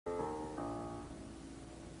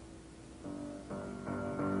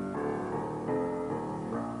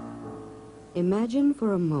Imagine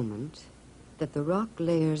for a moment that the rock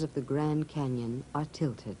layers of the Grand Canyon are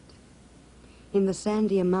tilted. In the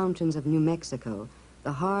Sandia Mountains of New Mexico,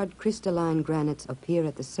 the hard crystalline granites appear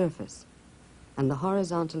at the surface, and the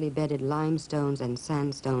horizontally bedded limestones and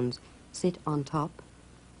sandstones sit on top,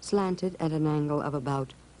 slanted at an angle of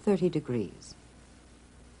about 30 degrees.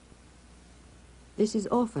 This is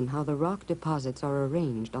often how the rock deposits are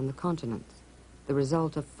arranged on the continents, the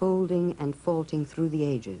result of folding and faulting through the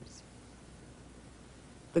ages.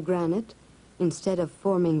 The granite, instead of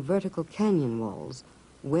forming vertical canyon walls,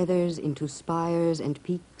 weathers into spires and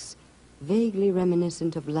peaks, vaguely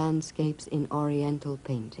reminiscent of landscapes in Oriental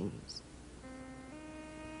paintings.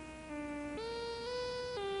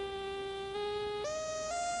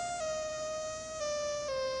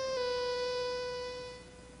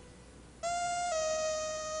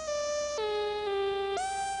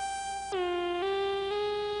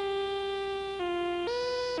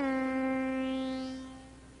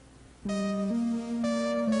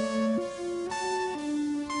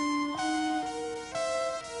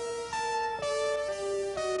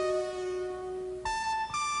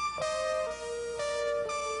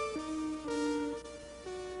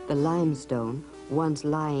 The limestone, once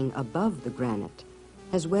lying above the granite,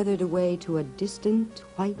 has weathered away to a distant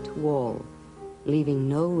white wall, leaving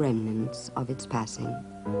no remnants of its passing.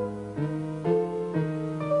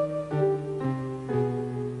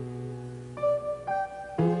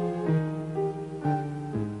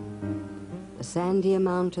 The Sandia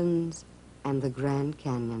Mountains and the Grand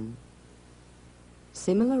Canyon.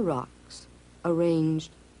 Similar rocks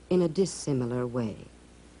arranged in a dissimilar way.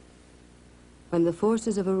 When the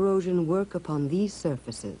forces of erosion work upon these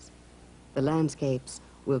surfaces, the landscapes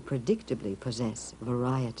will predictably possess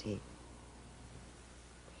variety.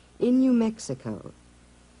 In New Mexico,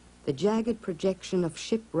 the jagged projection of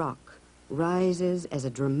ship rock rises as a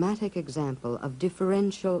dramatic example of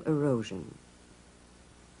differential erosion.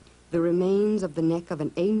 The remains of the neck of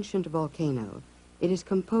an ancient volcano, it is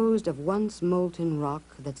composed of once molten rock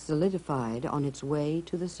that solidified on its way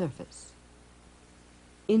to the surface.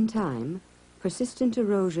 In time, persistent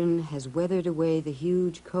erosion has weathered away the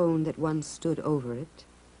huge cone that once stood over it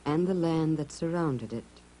and the land that surrounded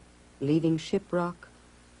it, leaving shiprock,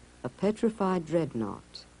 a petrified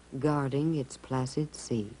dreadnought, guarding its placid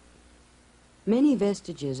sea. Many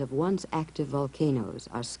vestiges of once active volcanoes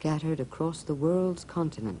are scattered across the world's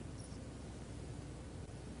continents.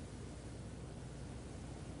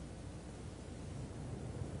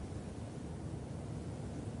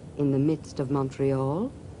 In the midst of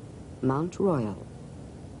Montreal, Mount Royal.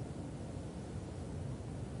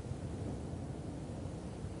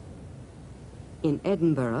 In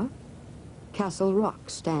Edinburgh, Castle Rock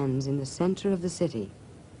stands in the center of the city,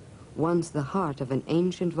 once the heart of an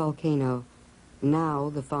ancient volcano, now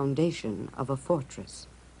the foundation of a fortress.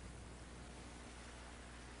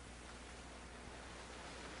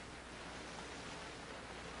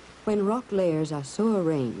 When rock layers are so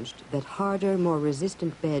arranged that harder, more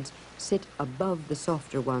resistant beds sit above the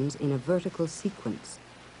softer ones in a vertical sequence,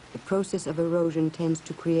 the process of erosion tends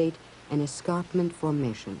to create an escarpment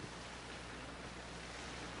formation.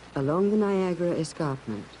 Along the Niagara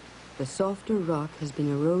escarpment, the softer rock has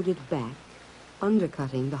been eroded back,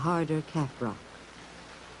 undercutting the harder cap rock.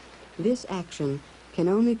 This action can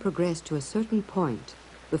only progress to a certain point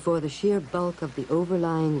before the sheer bulk of the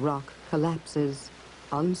overlying rock collapses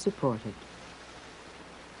unsupported.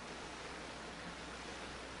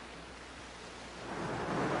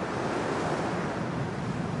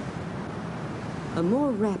 A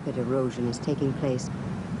more rapid erosion is taking place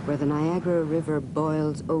where the Niagara River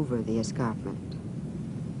boils over the escarpment.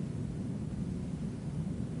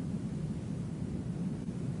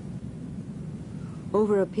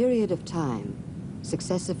 Over a period of time,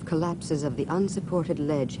 successive collapses of the unsupported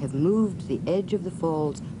ledge have moved the edge of the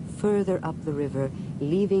falls further up the river,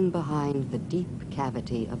 leaving behind the deep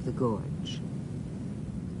cavity of the gorge.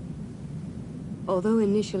 Although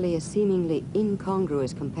initially a seemingly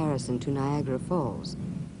incongruous comparison to Niagara Falls,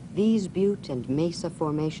 these butte and mesa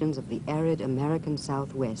formations of the arid American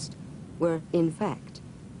Southwest were, in fact,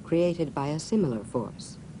 created by a similar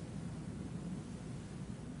force.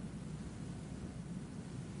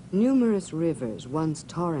 Numerous rivers once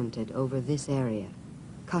torrented over this area,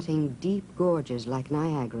 cutting deep gorges like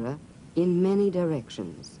Niagara in many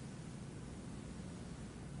directions.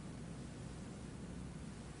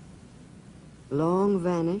 Long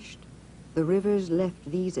vanished, the rivers left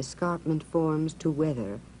these escarpment forms to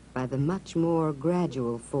weather by the much more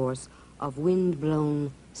gradual force of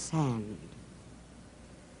wind-blown sand.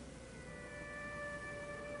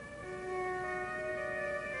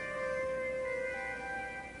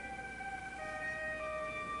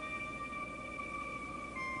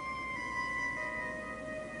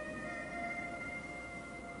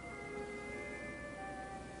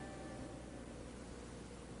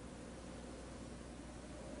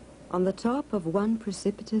 On the top of one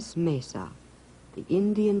precipitous mesa, the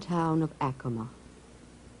Indian town of Acoma.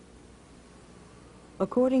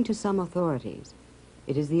 According to some authorities,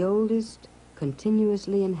 it is the oldest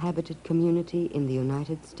continuously inhabited community in the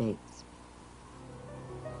United States.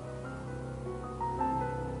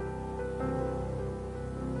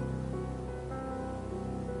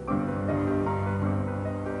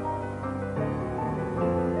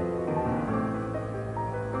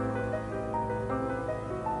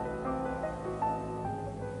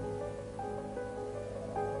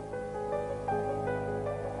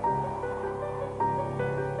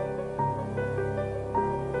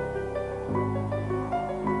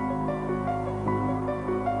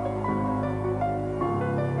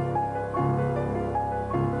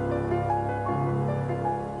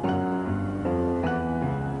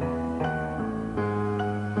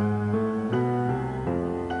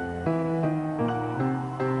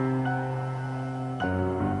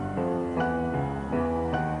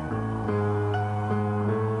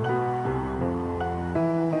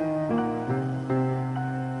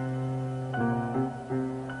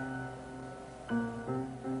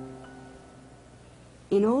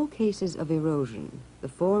 In all cases of erosion, the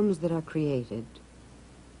forms that are created,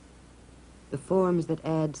 the forms that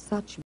add such